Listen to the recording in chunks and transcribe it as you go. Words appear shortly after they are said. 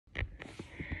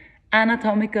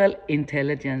Anatomical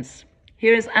Intelligence.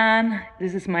 Here is Anne.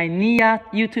 This is my Anniann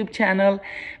YouTube channel.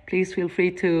 Please feel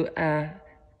free to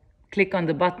click on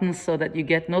the buttons so that you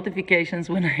get notifications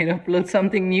when I upload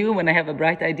something new, when I have a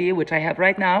bright idea, which I have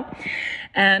right now.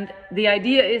 And the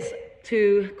idea is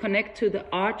to connect to the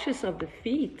arches of the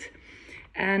feet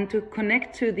and to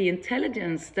connect to the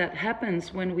intelligence that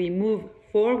happens when we move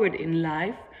forward in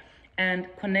life and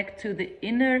connect to the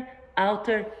inner,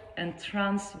 outer, and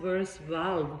transverse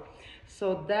valve,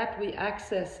 so that we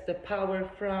access the power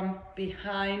from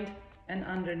behind and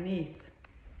underneath.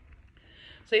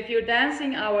 So if you're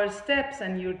dancing our steps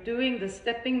and you're doing the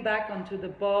stepping back onto the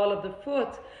ball of the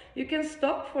foot, you can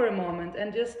stop for a moment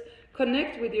and just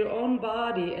connect with your own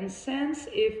body and sense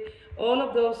if all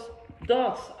of those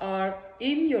dots are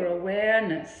in your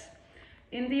awareness,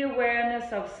 in the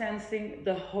awareness of sensing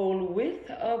the whole width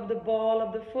of the ball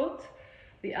of the foot,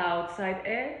 the outside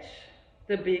edge,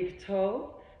 the big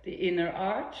toe, the inner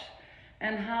arch,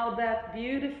 and how that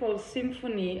beautiful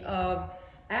symphony of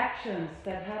actions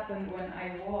that happen when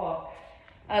I walk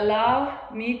allow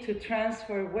me to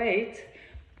transfer weight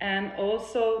and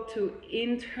also to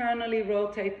internally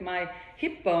rotate my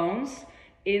hip bones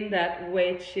in that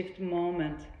weight shift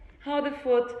moment. How the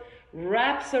foot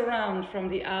wraps around from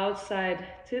the outside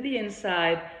to the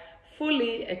inside,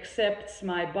 fully accepts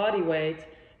my body weight,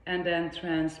 and then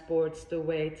transports the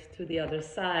weight to the other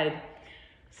side.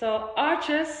 So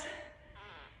arches,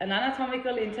 an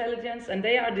anatomical intelligence, and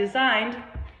they are designed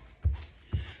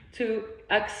to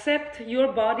accept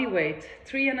your body weight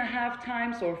 3.5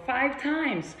 times or 5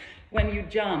 times when you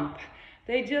jump.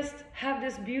 They just have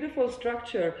this beautiful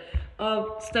structure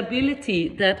of stability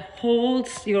that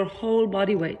holds your whole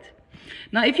body weight.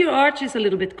 Now, if your arch is a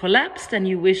little bit collapsed and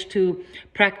you wish to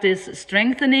practice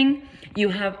strengthening, you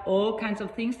have all kinds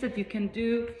of things that you can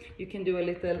do. You can do a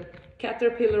little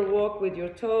caterpillar walk with your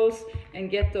toes and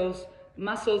get those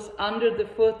muscles under the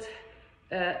foot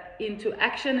into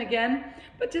action again.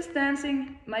 But just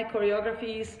dancing my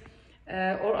choreographies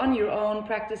or on your own,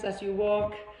 practice as you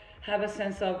walk, have a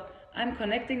sense of, I'm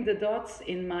connecting the dots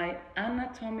in my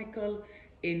anatomical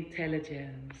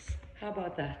intelligence. How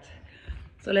about that?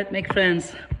 So let's make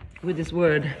friends with this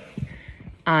word,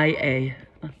 IA.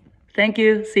 Thank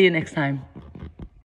you. See you next time.